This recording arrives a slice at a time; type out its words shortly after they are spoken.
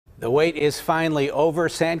The wait is finally over.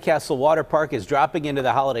 Sandcastle Water Park is dropping into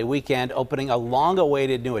the holiday weekend, opening a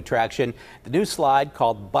long-awaited new attraction. The new slide,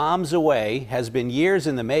 called Bombs Away, has been years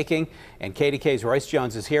in the making, and KDKA's Royce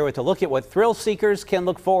Jones is here with a look at what thrill seekers can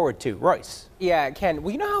look forward to. Royce. Yeah, Ken,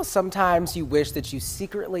 well, you know how sometimes you wish that you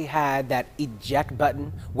secretly had that eject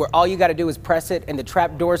button where all you got to do is press it and the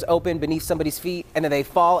trap doors open beneath somebody's feet and then they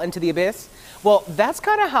fall into the abyss? Well, that's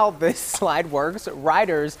kind of how this slide works.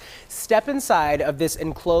 Riders step inside of this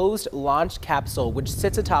enclosed launch capsule, which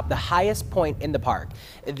sits atop the highest point in the park.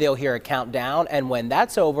 They'll hear a countdown, and when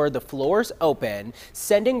that's over, the floors open,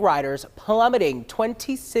 sending riders plummeting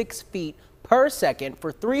 26 feet per second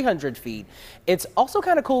for 300 feet. It's also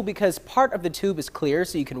kind of cool because part of the tube is clear,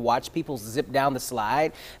 so you can watch people zip down the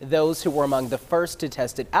slide. Those who were among the first to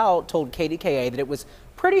test it out told KDKA that it was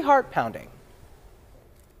pretty heart-pounding.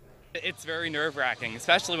 It's very nerve-wracking,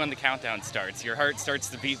 especially when the countdown starts. Your heart starts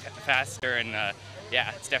to beat faster, and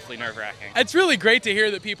yeah, it's definitely nerve-wracking. It's really great to hear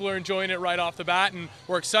that people are enjoying it right off the bat, and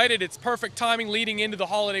we're excited. It's perfect timing leading into the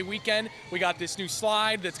holiday weekend. We got this new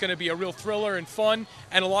slide that's going to be a real thriller and fun,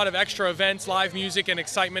 and a lot of extra events, live music, and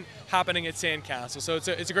excitement happening at Sandcastle. So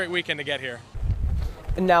it's a great weekend to get here.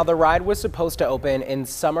 Now, the ride was supposed to open in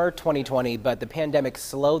summer 2020, but the pandemic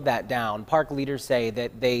slowed that down. Park leaders say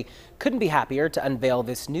that they couldn't be happier to unveil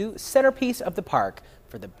this new centerpiece of the park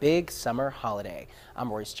for the big summer holiday.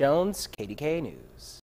 I'm Royce Jones, KDKA News.